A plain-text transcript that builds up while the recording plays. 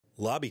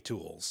Lobby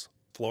Tools,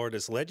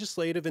 Florida's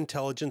legislative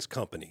intelligence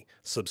company.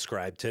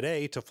 Subscribe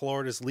today to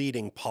Florida's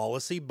leading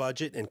policy,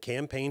 budget, and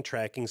campaign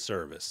tracking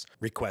service.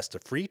 Request a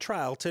free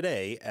trial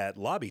today at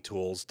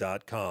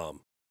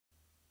lobbytools.com.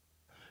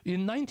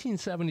 In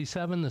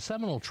 1977, the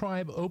Seminole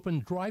tribe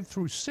opened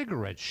drive-through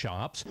cigarette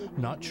shops,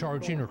 not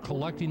charging or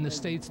collecting the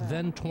state's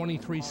then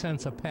 23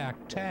 cents a pack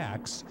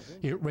tax.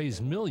 It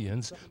raised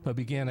millions, but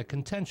began a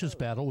contentious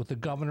battle with the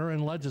governor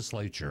and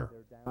legislature.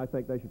 I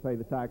think they should pay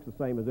the tax the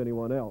same as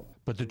anyone else.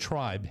 But the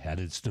tribe had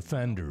its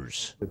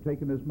defenders. They've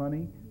taken this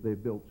money,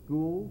 they've built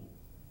schools.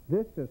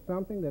 This is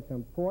something that's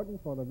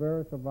important for the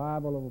very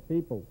survival of a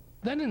people.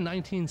 Then in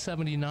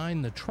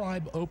 1979, the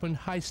tribe opened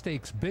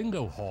high-stakes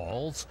bingo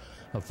halls.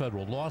 A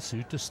federal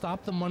lawsuit to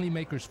stop the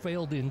moneymakers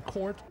failed in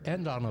court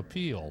and on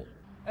appeal.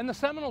 And the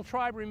Seminole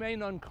tribe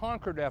remained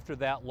unconquered after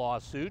that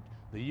lawsuit.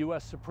 The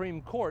U.S.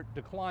 Supreme Court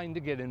declined to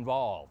get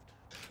involved.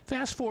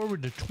 Fast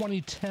forward to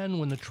 2010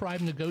 when the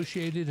tribe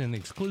negotiated an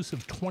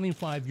exclusive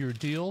 25-year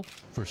deal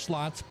for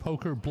slots,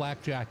 poker,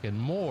 blackjack, and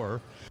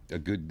more. A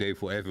good day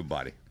for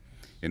everybody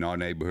in our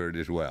neighborhood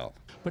as well.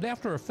 But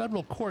after a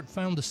federal court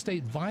found the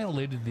state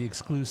violated the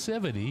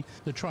exclusivity,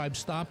 the tribe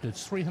stopped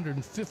its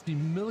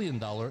 $350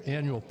 million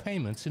annual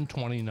payments in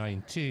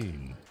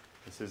 2019.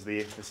 This is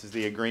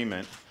the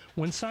agreement.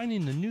 When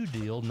signing the new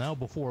deal, now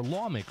before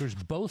lawmakers,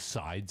 both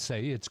sides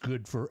say it's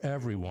good for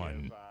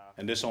everyone.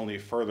 And this only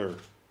further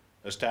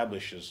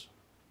establishes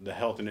the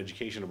health and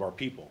education of our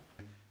people.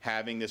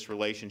 Having this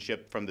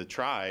relationship from the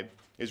tribe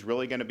is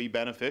really going to be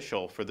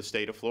beneficial for the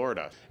state of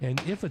Florida. And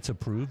if it's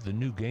approved, the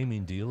new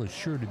gaming deal is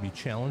sure to be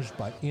challenged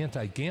by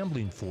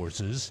anti-gambling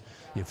forces.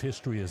 If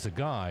history is a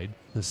guide,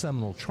 the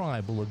Seminole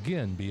tribe will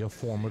again be a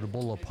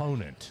formidable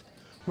opponent.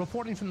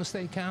 Reporting from the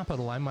state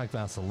capitol, I'm Mike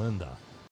Vasalinda.